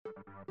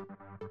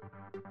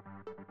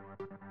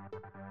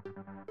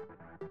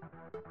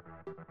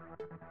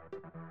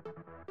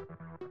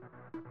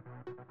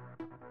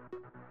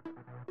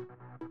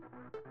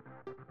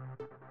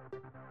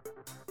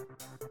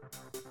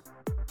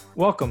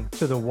Welcome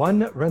to the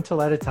One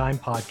Rental at a Time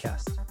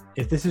podcast.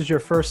 If this is your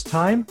first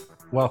time,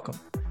 welcome.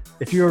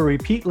 If you're a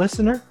repeat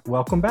listener,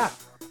 welcome back.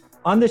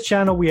 On this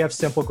channel, we have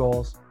simple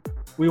goals.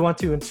 We want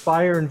to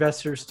inspire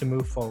investors to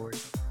move forward.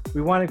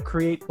 We want to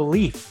create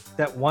belief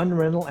that one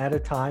rental at a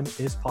time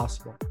is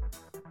possible.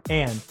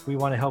 And we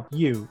want to help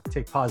you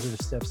take positive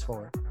steps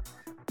forward.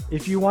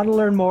 If you want to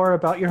learn more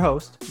about your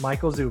host,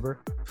 Michael Zuber,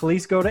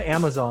 please go to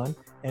Amazon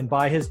and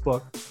buy his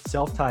book,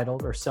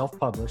 self-titled or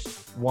self-published,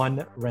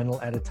 One Rental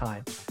at a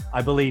Time.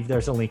 I believe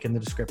there's a link in the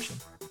description.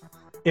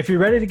 If you're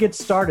ready to get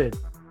started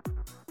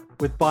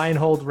with buy and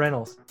hold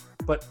rentals,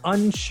 but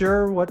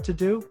unsure what to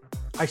do,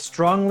 I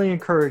strongly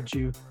encourage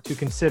you to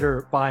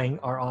consider buying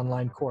our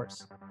online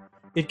course.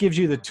 It gives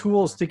you the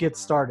tools to get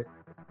started,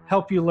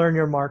 help you learn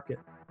your market,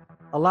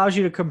 allows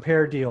you to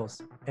compare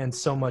deals, and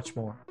so much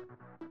more.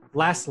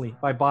 Lastly,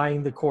 by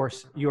buying the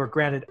course, you are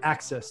granted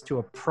access to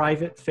a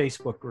private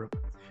Facebook group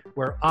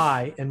where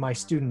I and my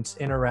students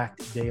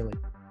interact daily.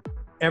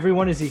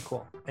 Everyone is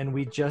equal, and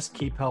we just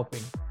keep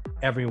helping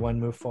everyone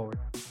move forward.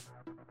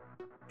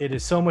 It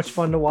is so much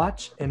fun to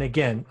watch, and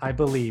again, I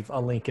believe a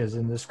link is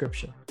in the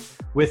description.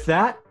 With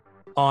that,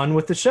 on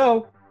with the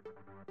show.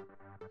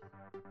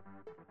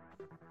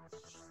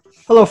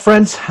 Hello,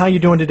 friends. How you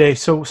doing today?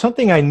 So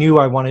something I knew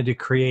I wanted to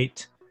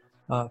create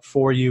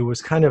for you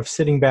was kind of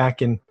sitting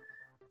back and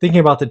thinking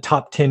about the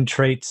top 10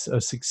 traits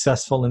of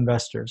successful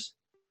investors.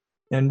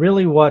 And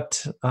really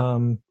what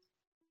have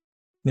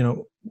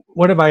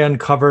I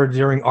uncovered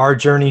during our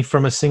journey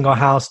from a single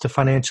house to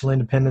financial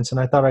independence? And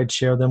I thought I'd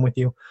share them with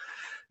you.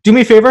 Do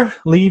me a favor,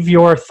 leave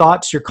your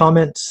thoughts, your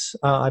comments.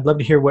 I'd love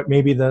to hear what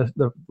maybe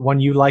the one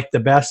you like the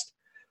best.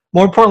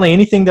 More importantly,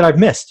 anything that I've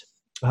missed.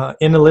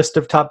 In the list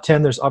of top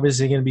 10, there's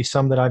obviously going to be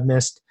some that I've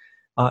missed,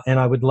 and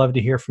I would love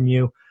to hear from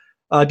you.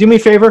 Do me a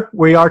favor,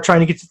 we are trying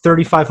to get to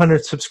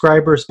 3,500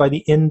 subscribers by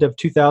the end of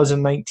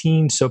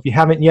 2019. So if you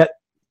haven't yet,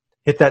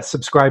 hit that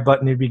subscribe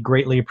button. It'd be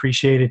greatly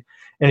appreciated.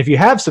 And if you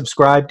have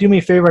subscribed, do me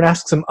a favor and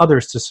ask some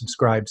others to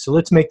subscribe. So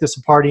let's make this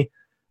a party.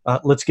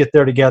 Let's get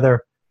there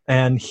together.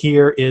 And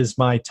here is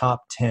my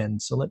top 10.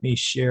 So let me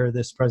share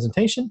this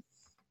presentation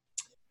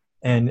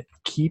and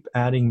keep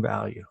adding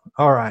value.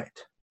 All right.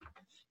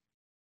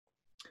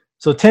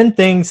 So 10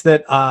 things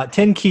that,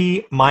 10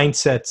 key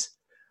mindsets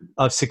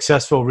of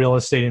successful real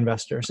estate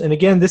investors. And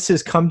again, this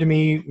has come to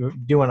me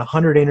doing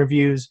 100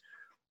 interviews,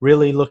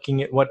 really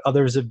looking at what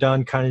others have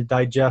done, kind of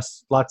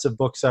digest lots of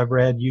books I've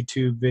read,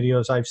 YouTube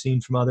videos I've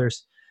seen from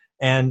others.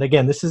 And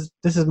again, this is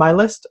my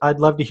list. I'd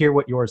love to hear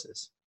what yours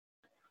is.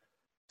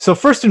 So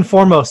first and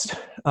foremost,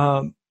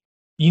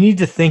 you need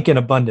to think in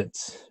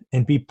abundance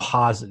and be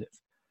positive.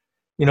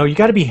 You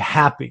got to be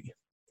happy.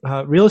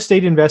 Real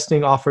estate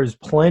investing offers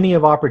plenty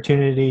of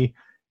opportunity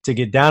to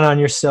get down on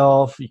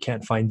yourself. You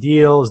can't find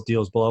deals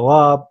blow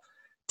up.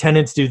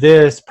 Tenants do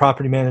this,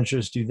 property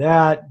managers do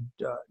that,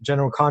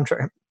 general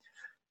contract.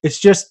 It's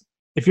just,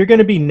 if you're going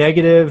to be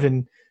negative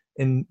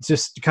and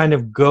just kind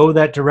of go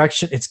that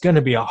direction, it's going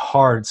to be a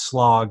hard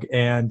slog.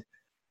 And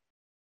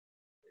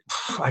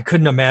I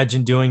couldn't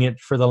imagine doing it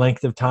for the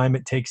length of time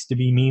it takes to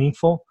be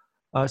meaningful.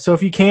 So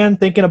if you can,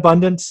 think in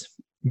abundance,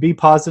 be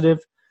positive.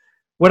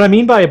 What I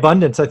mean by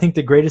abundance, I think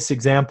the greatest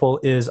example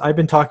is I've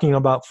been talking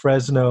about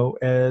Fresno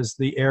as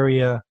the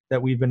area that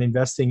we've been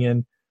investing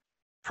in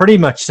pretty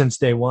much since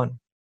day one.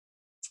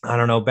 I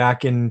don't know,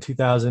 back in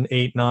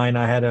 2008-9,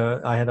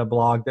 I had a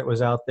blog that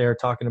was out there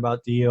talking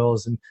about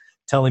deals and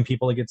telling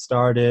people to get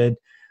started.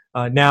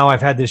 Now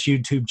I've had this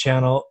YouTube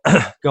channel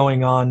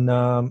going on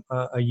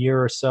a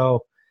year or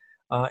so,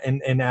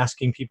 and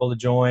asking people to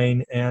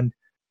join. And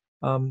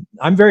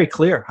I'm very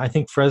clear. I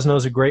think Fresno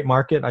is a great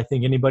market. I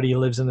think anybody who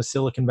lives in the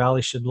Silicon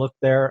Valley should look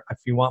there. If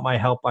you want my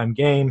help, I'm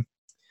game.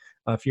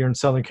 If you're in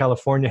Southern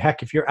California,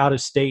 heck, if you're out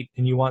of state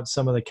and you want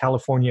some of the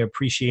California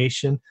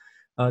appreciation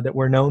that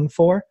we're known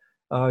for,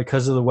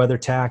 because of the weather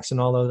tax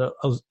and all of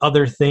those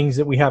other things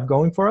that we have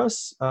going for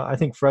us, I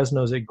think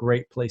Fresno is a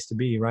great place to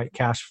be, right?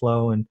 Cash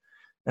flow and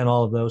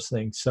all of those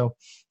things. So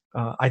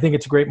I think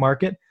it's a great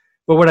market.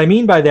 But what I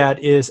mean by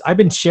that is I've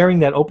been sharing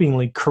that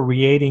openly,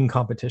 creating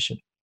competition,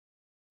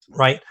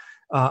 right?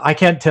 I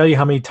can't tell you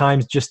how many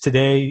times just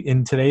today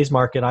in today's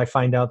market I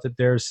find out that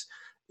there's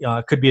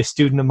could be a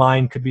student of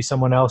mine, could be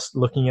someone else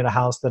looking at a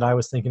house that I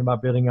was thinking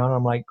about bidding on.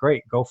 I'm like,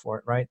 great, go for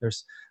it, right?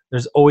 There's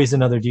always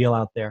another deal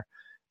out there.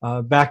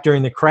 Back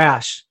during the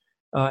crash,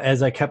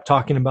 as I kept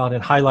talking about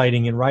and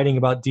highlighting and writing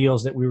about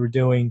deals that we were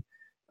doing,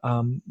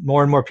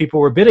 more and more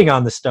people were bidding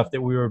on the stuff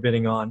that we were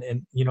bidding on,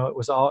 and it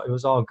was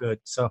all good.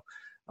 So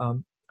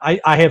I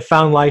have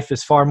found life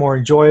is far more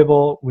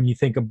enjoyable when you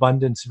think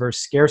abundance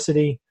versus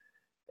scarcity,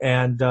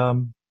 and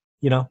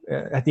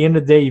at the end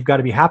of the day, you've got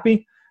to be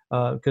happy,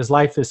 because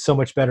life is so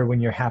much better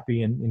when you're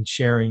happy and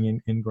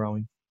sharing and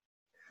growing.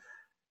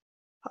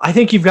 I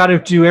think you've got to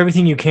do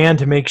everything you can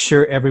to make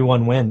sure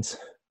everyone wins.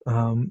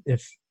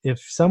 If if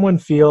someone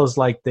feels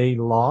like they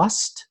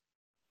lost,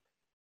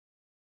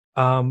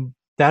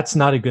 that's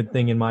not a good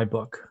thing in my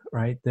book,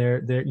 right?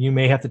 There, you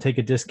may have to take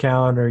a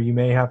discount, or you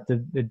may have to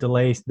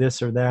delay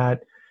this or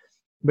that,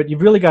 but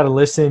you've really got to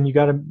listen. You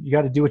got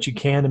to do what you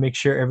can to make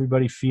sure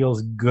everybody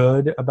feels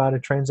good about a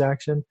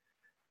transaction.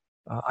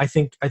 I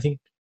think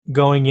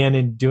going in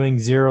and doing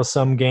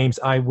zero-sum games,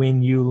 I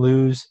win, you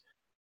lose,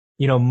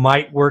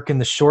 might work in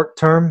the short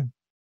term,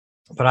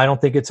 but I don't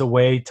think it's a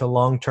way to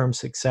long-term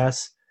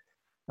success,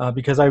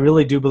 because I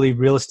really do believe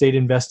real estate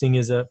investing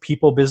is a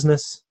people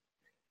business.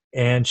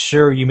 And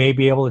sure, you may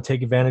be able to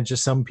take advantage of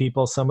some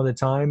people some of the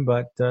time,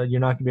 but you're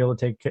not going to be able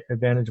to take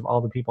advantage of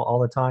all the people all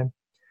the time.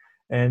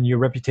 And your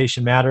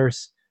reputation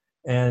matters.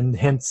 And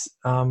hence,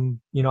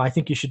 I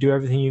think you should do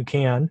everything you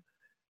can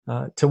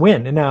to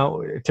win. And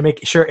now, to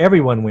make sure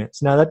everyone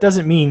wins. Now, that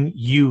doesn't mean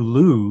you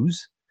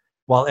lose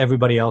while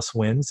everybody else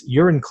wins.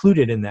 You're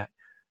included in that.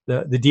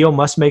 The deal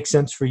must make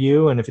sense for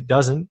you. And if it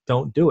doesn't,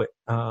 don't do it.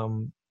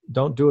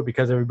 Don't do it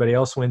because everybody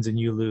else wins and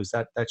you lose.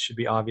 That should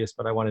be obvious,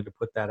 but I wanted to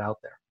put that out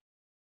there.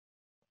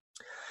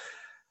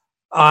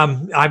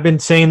 I've been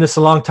saying this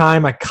a long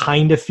time. I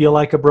kind of feel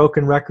like a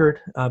broken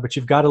record, but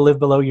you've got to live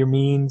below your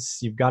means.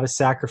 You've got to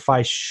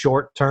sacrifice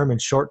short term,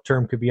 and short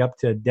term could be up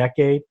to a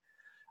decade,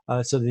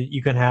 so that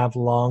you can have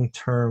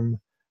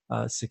long-term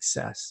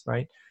success,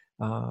 right?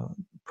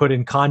 Put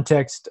in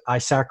context, I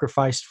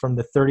sacrificed from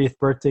the 30th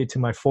birthday to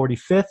my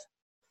 45th,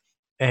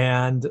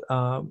 and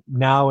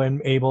now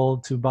I'm able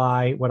to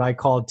buy what I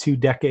call 2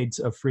 decades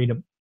of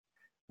freedom.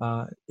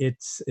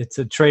 It's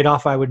a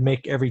trade-off I would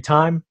make every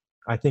time.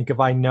 I think if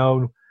I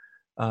know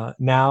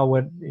now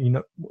what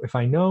if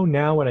I know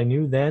now what I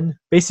knew then,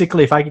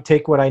 basically, if I could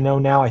take what I know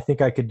now, I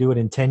think I could do it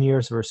in 10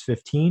 years versus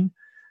 15.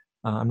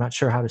 I'm not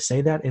sure how to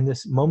say that in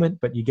this moment,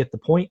 but you get the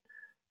point.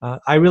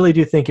 I really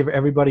do think if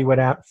everybody went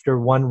after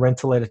one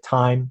rental at a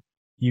time,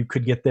 you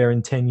could get there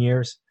in 10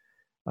 years.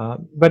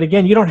 But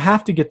again, you don't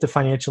have to get to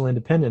financial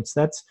independence.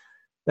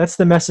 That's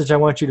the message I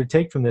want you to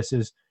take from this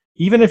is,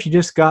 even if you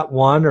just got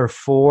 1 or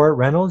 4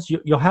 rentals,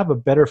 you'll have a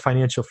better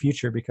financial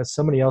future because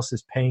somebody else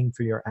is paying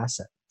for your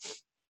asset.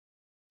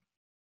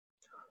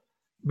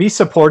 Be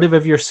supportive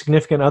of your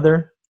significant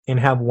other and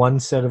have one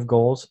set of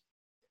goals.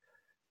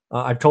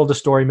 I've told the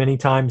story many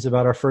times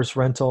about our first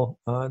rental.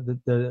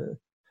 The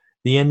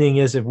ending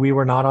is, if we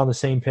were not on the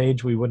same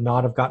page, we would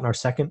not have gotten our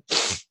second.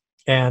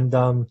 And,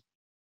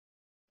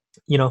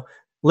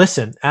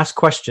 listen, ask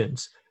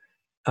questions.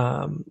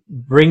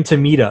 Bring to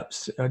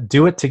meetups,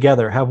 do it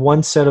together, have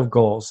one set of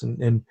goals,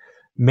 and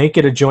make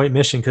it a joint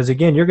mission. Because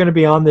again, you're going to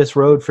be on this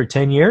road for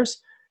 10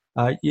 years.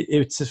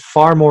 It's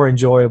far more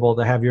enjoyable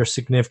to have your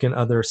significant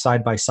other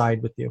side by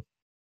side with you.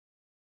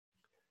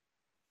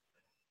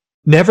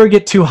 Never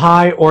get too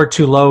high or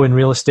too low in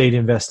real estate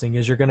investing,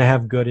 as you're going to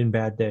have good and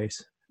bad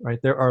days, right?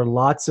 There are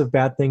lots of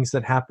bad things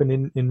that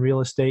happen in real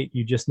estate.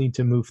 You just need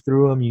to move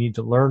through them. You need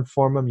to learn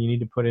from them. You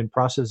need to put in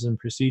processes and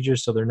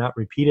procedures so they're not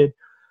repeated.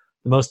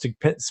 The most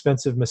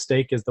expensive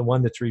mistake is the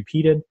one that's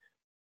repeated.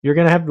 You're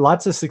going to have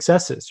lots of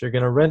successes. You're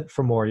going to rent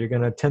for more. You're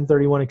going to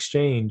 1031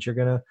 exchange. You're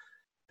going to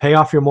pay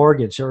off your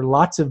mortgage. There are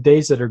lots of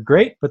days that are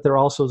great, but there are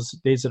also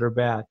days that are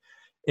bad.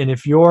 And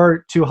if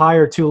you're too high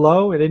or too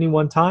low at any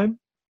one time,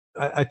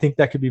 I think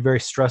that could be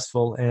very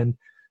stressful and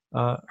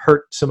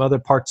hurt some other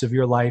parts of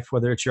your life,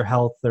 whether it's your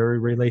health or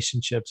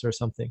relationships or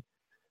something.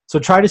 So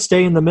try to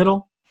stay in the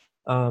middle.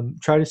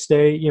 Try to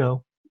stay,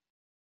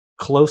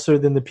 closer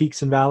than the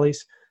peaks and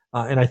valleys.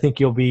 And I think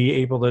you'll be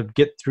able to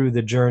get through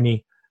the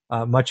journey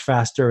much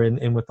faster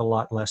and with a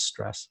lot less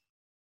stress.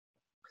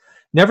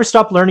 Never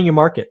stop learning your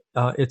market.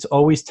 It's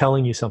always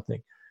telling you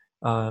something.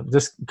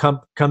 This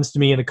comes to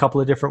me in a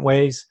couple of different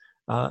ways.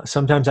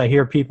 Sometimes I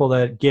hear people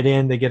that get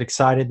in, they get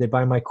excited, they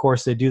buy my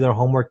course, they do their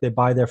homework, they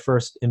buy their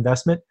first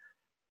investment,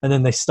 and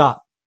then they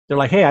stop. They're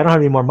like, hey, I don't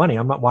have any more money.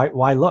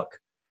 Why look?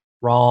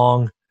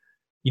 Wrong.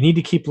 You need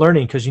to keep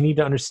learning because you need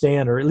to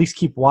understand, or at least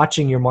keep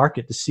watching your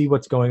market to see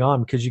what's going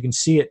on, because you can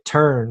see it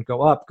turn,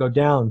 go up, go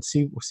down,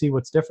 see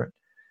what's different.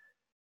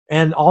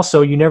 And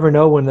also, you never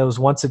know when those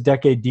once a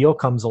decade deal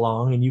comes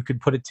along and you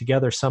could put it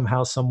together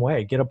somehow, some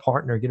way. Get a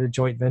partner, get a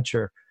joint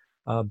venture,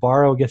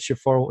 borrow against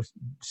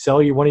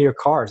sell you one of your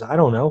cars. I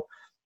don't know.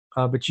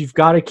 But you've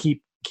got to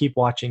keep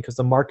watching, because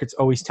the market's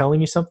always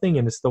telling you something,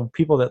 and it's the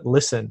people that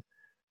listen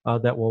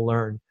that will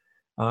learn.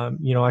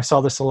 I saw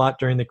this a lot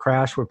during the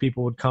crash, where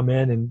people would come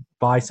in and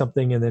buy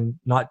something and then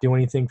not do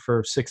anything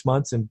for 6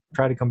 months and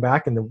try to come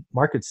back, and the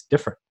market's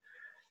different.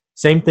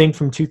 Same thing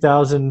from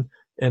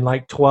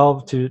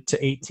 2012 to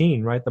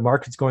 18, right? The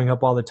market's going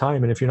up all the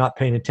time, and if you're not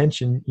paying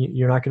attention,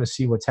 you're not going to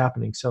see what's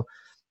happening. So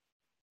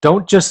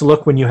don't just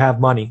look when you have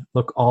money,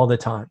 look all the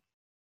time.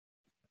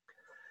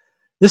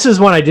 This is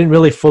one I didn't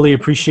really fully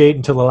appreciate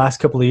until the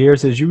last couple of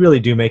years, is you really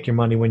do make your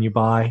money when you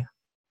buy.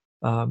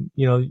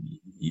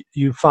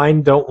 You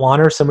find don't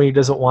wanter, somebody who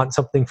doesn't want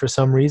something for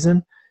some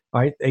reason,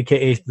 right?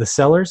 AKA the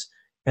sellers.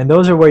 And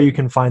those are where you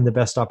can find the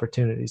best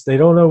opportunities. They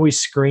don't always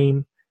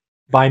scream,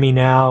 buy me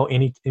now,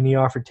 any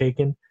offer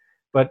taken.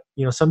 But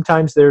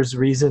sometimes there's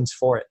reasons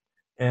for it.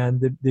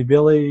 and the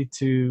ability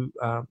to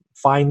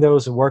find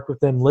those and work with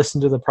them, listen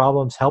to the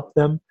problems, help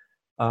them.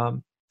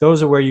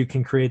 Those are where you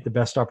can create the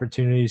best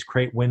opportunities,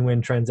 create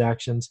win-win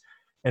transactions,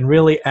 and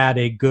really add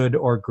a good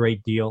or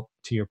great deal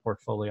to your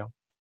portfolio.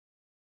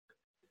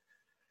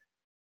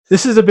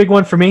 This is a big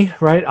one for me,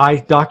 right? I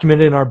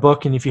documented in our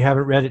book, and if you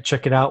haven't read it,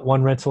 check it out,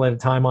 One Rental at a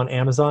Time on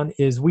Amazon,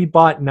 is we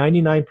bought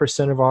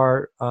 99% of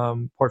our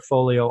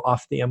portfolio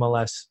off the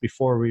MLS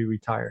before we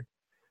retired.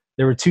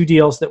 There were 2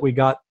 deals that we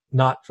got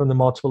not from the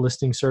multiple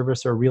listing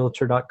service or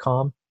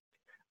realtor.com,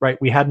 right?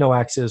 We had no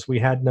access. We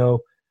had no,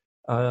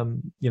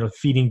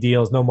 feeding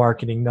deals, no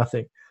marketing,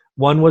 nothing.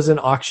 One was an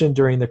auction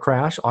during the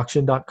crash,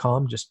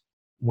 auction.com, just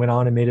went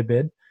on and made a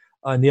bid.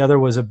 And the other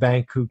was a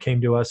bank who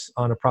came to us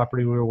on a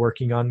property we were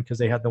working on because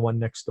they had the one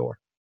next door.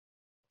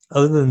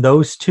 Other than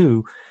those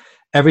 2,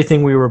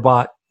 everything we were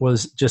bought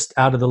was just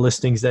out of the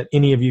listings that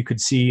any of you could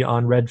see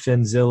on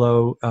Redfin,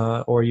 Zillow,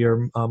 or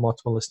your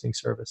multiple listing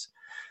service.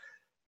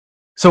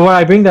 So what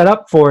I bring that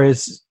up for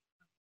is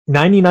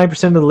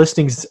 99% of the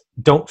listings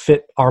don't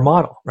fit our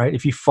model, right?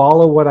 If you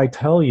follow what I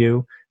tell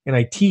you and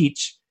I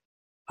teach,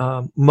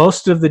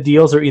 most of the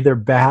deals are either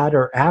bad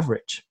or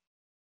average.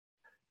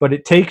 But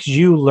it takes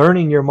you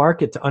learning your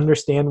market to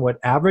understand what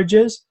average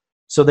is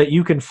so that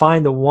you can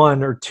find the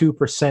 1 or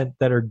 2%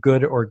 that are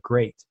good or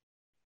great.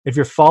 If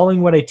you're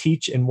following what I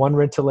teach in One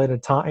Rental at a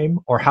Time,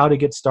 or how to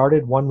get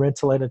started one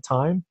rental at a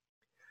time,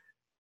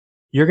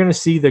 you're going to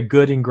see the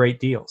good and great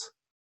deals.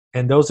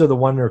 And those are the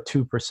 1 or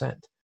 2%.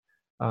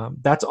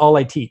 That's all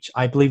I teach.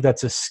 I believe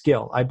that's a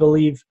skill. I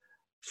believe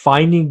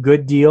finding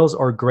good deals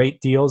or great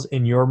deals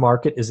in your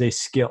market is a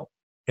skill.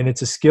 And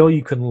it's a skill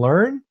you can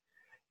learn.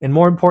 And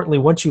more importantly,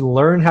 once you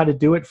learn how to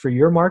do it for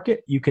your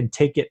market, you can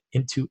take it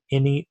into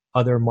any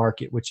other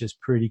market, which is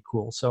pretty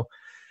cool. So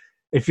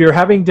if you're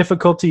having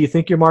difficulty, you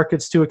think your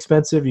market's too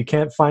expensive, you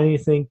can't find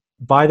anything,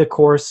 buy the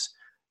course.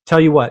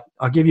 Tell you what,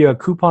 I'll give you a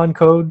coupon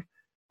code,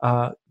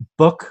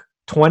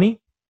 BOOK20,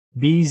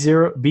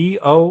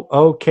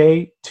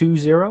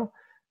 BOOK20.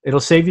 It'll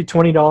save you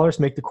 $20,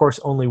 make the course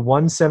only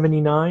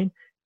 $179,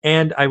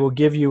 and I will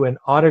give you an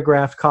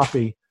autographed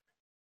copy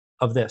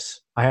of this.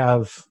 I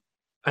have,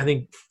 I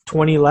think,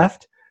 20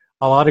 left.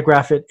 I'll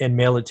autograph it and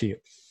mail it to you.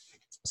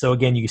 So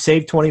again, you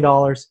save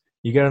 $20,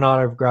 you get an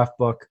autographed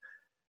book.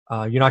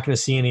 You're not going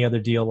to see any other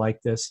deal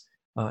like this.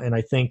 And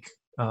I think,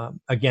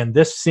 again,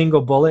 this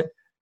single bullet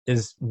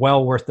is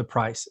well worth the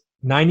price.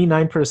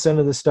 99%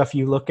 of the stuff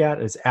you look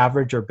at is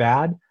average or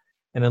bad.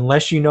 And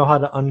unless you know how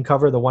to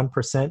uncover the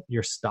 1%,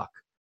 you're stuck.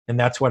 And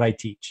that's what I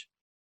teach.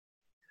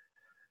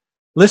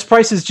 List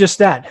price is just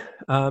that.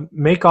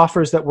 Make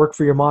offers that work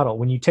for your model.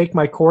 When you take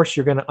my course,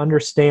 you're going to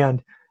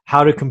understand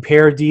how to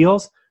compare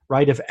deals,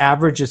 right? If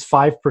average is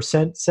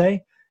 5%,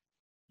 say,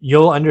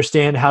 you'll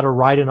understand how to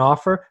write an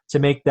offer to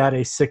make that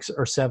a 6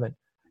 or 7.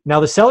 Now,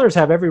 the sellers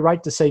have every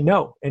right to say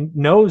no, and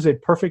no is a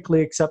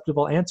perfectly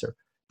acceptable answer.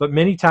 But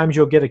many times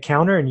you'll get a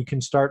counter and you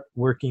can start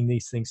working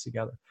these things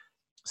together.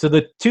 So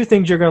the 2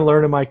 things you're going to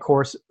learn in my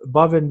course,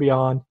 above and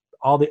beyond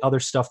all the other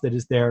stuff that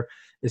is there,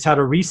 is how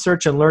to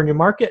research and learn your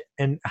market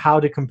and how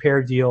to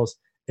compare deals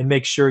and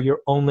make sure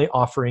you're only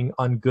offering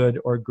on good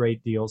or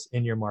great deals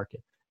in your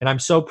market. And I'm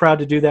so proud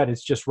to do that.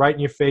 It's just right in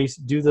your face.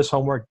 Do this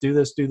homework, do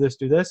this, do this,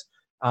 do this.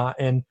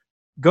 And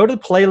go to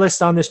the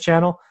playlist on this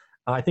channel.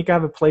 I think I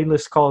have a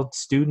playlist called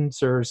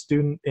Students or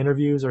Student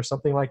Interviews or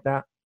something like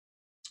that,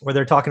 where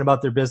they're talking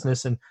about their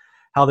business and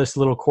how this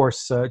little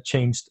course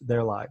changed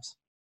their lives.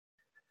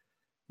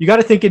 You got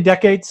to think in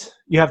decades.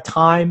 You have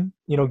time.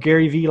 You know,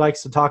 Gary Vee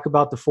likes to talk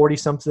about the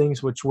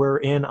 40-somethings, which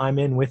I'm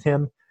in with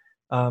him.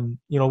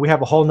 We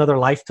have a whole nother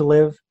life to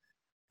live.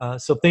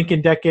 So think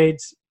in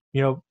decades,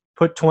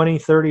 put 20,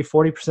 30,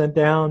 40%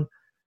 down,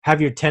 have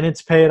your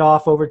tenants pay it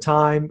off over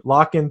time,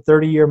 lock in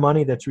 30-year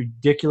money that's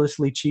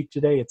ridiculously cheap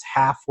today. It's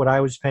half what I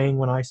was paying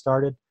when I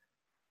started.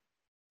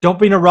 Don't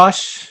be in a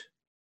rush.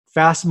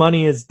 Fast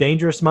money is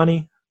dangerous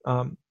money.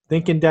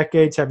 Think in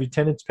decades, have your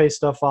tenants pay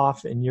stuff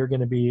off, and you're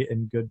going to be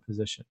in good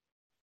position.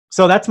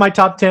 So that's my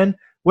top 10.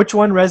 Which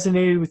one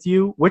resonated with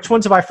you? Which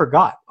ones have I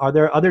forgot? Are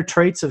there other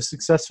traits of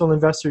successful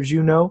investors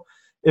you know?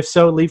 If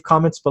so, leave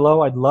comments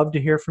below. I'd love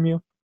to hear from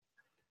you.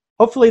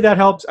 Hopefully that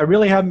helps. I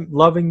really am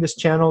loving this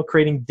channel,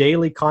 creating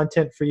daily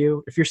content for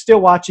you. If you're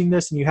still watching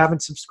this and you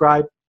haven't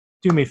subscribed,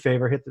 do me a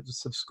favor, hit the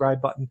subscribe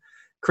button.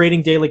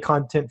 Creating daily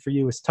content for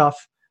you is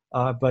tough.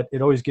 But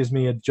it always gives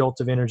me a jolt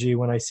of energy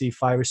when I see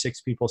 5 or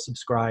 6 people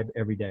subscribe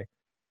every day.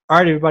 All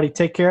right, everybody,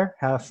 take care.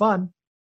 Have fun.